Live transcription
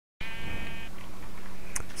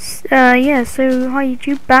Yeah, so hi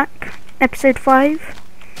YouTube, back, episode 5,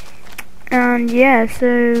 and yeah,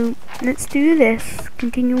 so let's do this,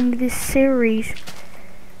 continue on with this series,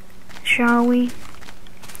 shall we?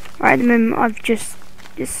 Right, at the moment I've just,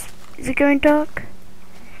 is it going dark?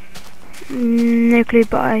 No clue,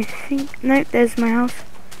 but I think, nope, there's my house,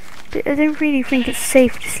 but I don't really think it's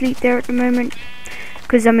safe to sleep there at the moment,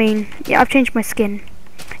 because I mean, yeah, I've changed my skin,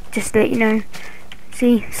 just to let you know.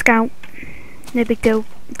 See, scout, no big deal.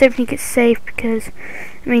 I don't think it's safe because,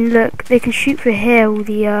 I mean, look, they can shoot for here, all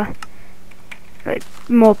the like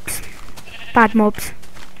mobs, bad mobs.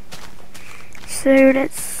 So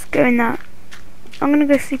let's go in that. I'm gonna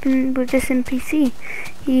go sleep in with this NPC.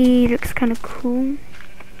 He looks kind of cool.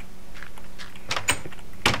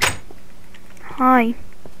 Hi.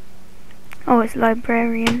 Oh, it's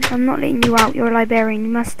librarian. I'm not letting you out. You're a librarian.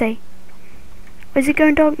 You must stay. Is it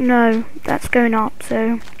going dark? No, that's going up.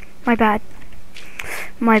 So, my bad.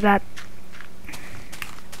 My bad.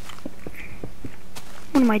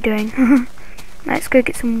 What am I doing? Let's go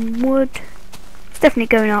get some wood. It's definitely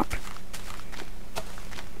going up.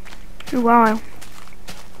 Oh wow.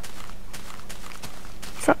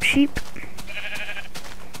 What's up, sheep?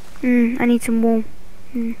 I need some wool.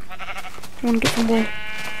 I want to get some wool.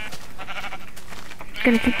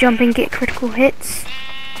 Gonna keep jumping, get critical hits.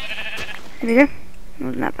 There we go.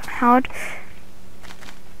 Wasn't that hard.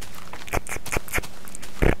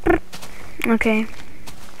 Okay.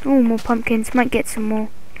 Oh, more pumpkins. Might get some more.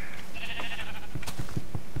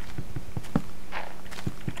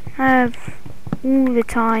 I have all the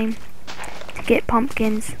time to get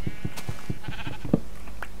pumpkins.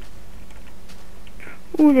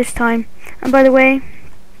 All this time. And by the way,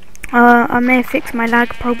 I may have fixed my lag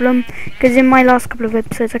problem, because in my last couple of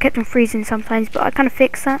episodes I kept on freezing sometimes, but I kind of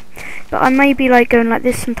fixed that. But I may be like going like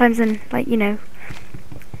this sometimes, and like, you know,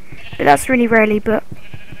 but that's really rarely, but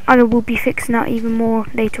I will be fixing that even more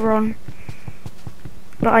later on.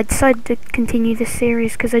 But I decided to continue this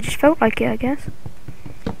series because I just felt like it, I guess.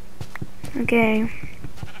 Okay,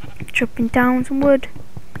 chopping down some wood.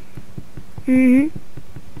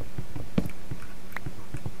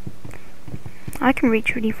 I can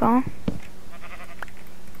reach really far.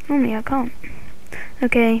 Normally I can't.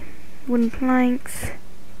 Okay, wooden planks.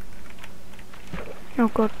 Oh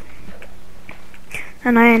god.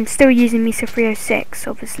 And I am still using Mesa 306,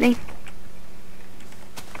 obviously.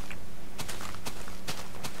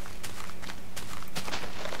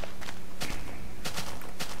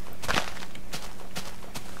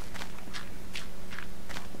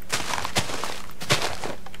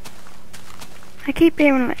 I keep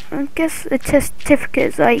hearing, like, I guess a test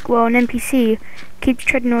certificate is like, well, an NPC keeps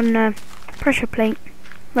treading on a pressure plate,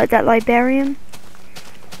 like that librarian.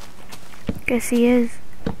 Guess he is.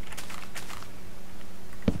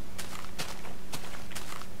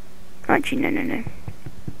 Actually, no.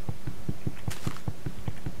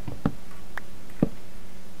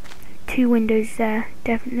 Two windows there,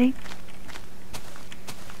 definitely.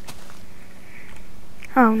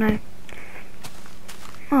 Oh no.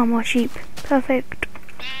 Oh, more sheep. Perfect.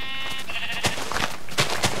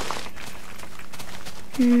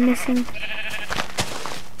 Missing.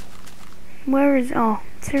 Where is... oh,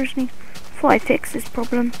 seriously? Thought I fixed this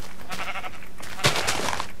problem.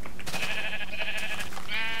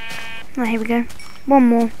 Oh, here we go. One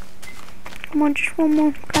more. Come on, just one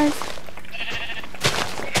more, guys.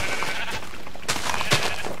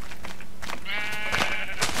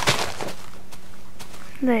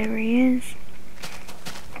 There he is.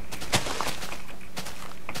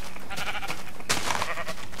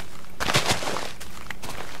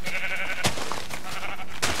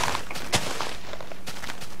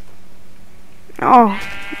 Oh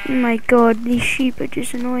my god, these sheep are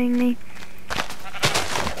just annoying me.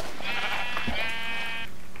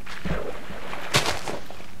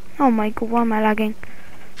 Oh my god, why am I lagging?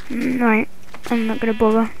 Right, I'm not gonna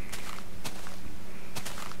bother.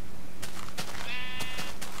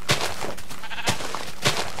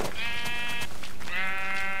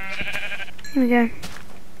 Here we go.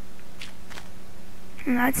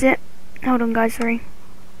 And that's it. Hold on guys, sorry.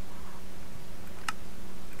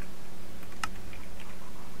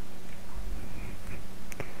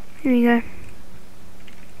 Here we go.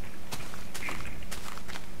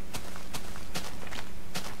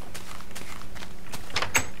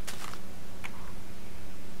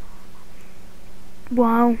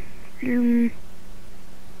 Wow.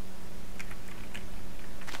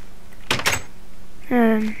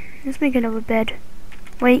 Let's make another bed.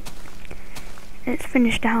 Wait. Let's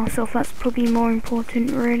finish the house off. That's probably more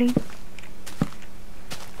important, really.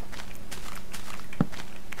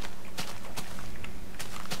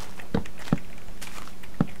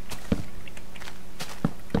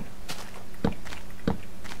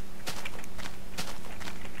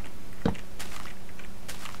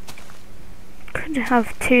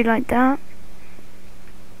 have two like that.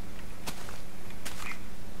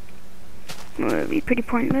 Well, it'll be pretty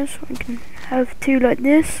pointless. I can have two like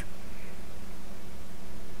this.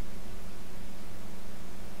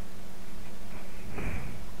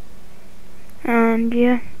 And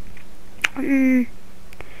yeah.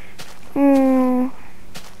 Oh,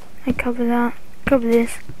 I cover that. Cover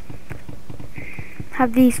this.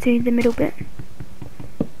 Have these two, the middle bit.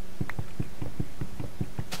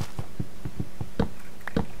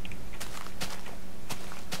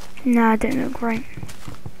 Nah, it don't look right.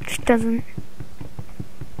 Just doesn't.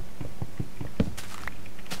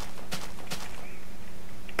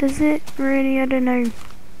 Does it really? I don't know.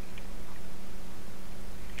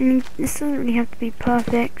 I mean, this doesn't really have to be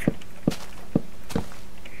perfect.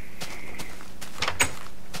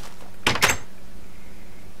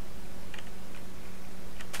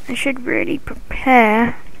 I should really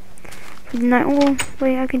prepare for the night. Oh,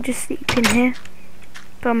 wait, I can just sleep in here.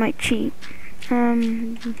 But I might cheat.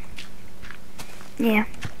 Yeah.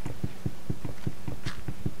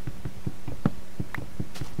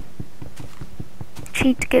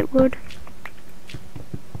 Cheat to get wood.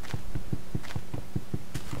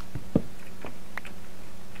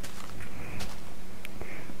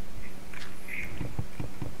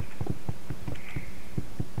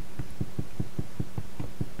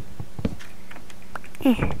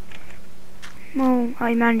 Eh. Well,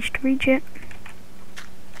 I managed to reach it.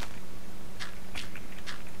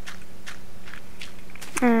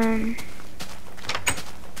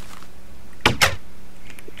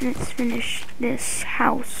 Let's finish this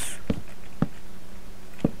house.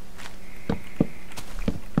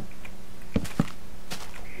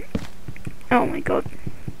 Oh my god.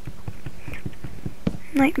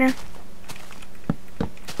 Nightmare.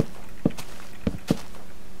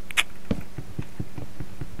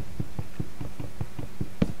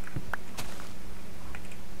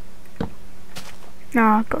 No,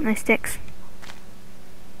 I've got no sticks.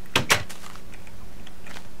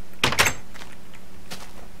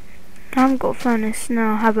 I haven't got a furnace.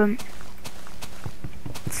 No, I haven't.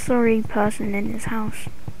 Sorry, person in this house.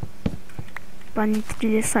 But I need to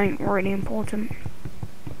do this something really important.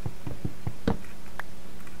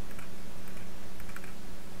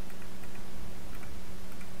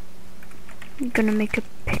 I'm gonna make a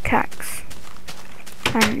pickaxe.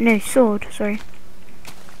 And no, sword, sorry.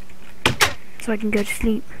 So I can go to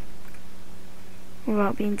sleep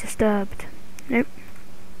without being disturbed. Nope.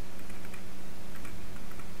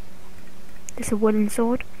 It's a wooden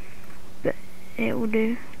sword, but it will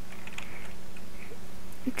do.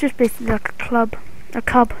 It's just basically like a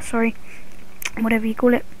cub, sorry, whatever you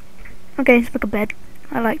call it. Okay, let's make a bed.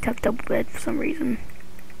 I like to have double bed for some reason.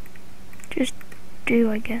 Just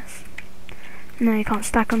do, I guess. No, you can't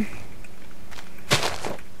stack them.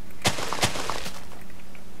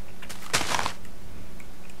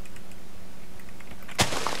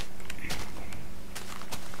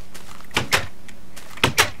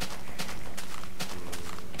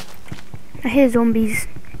 I hear zombies.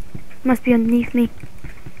 Must be underneath me.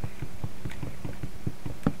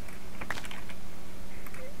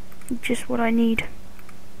 Just what I need.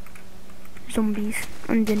 Zombies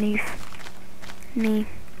underneath me.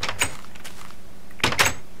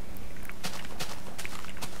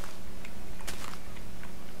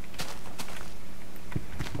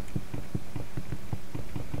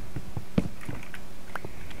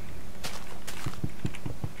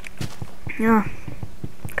 Yeah.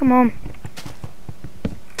 Come on.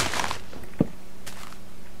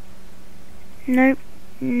 Nope.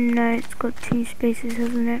 No, it's got 2 spaces,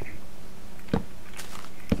 hasn't it?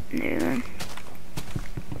 No.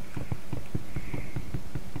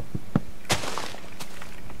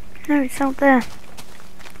 No, it's out there.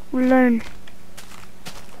 All alone.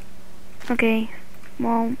 Okay.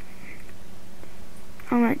 Well,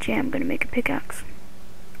 I'm gonna make a pickaxe.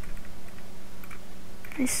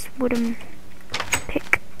 This wooden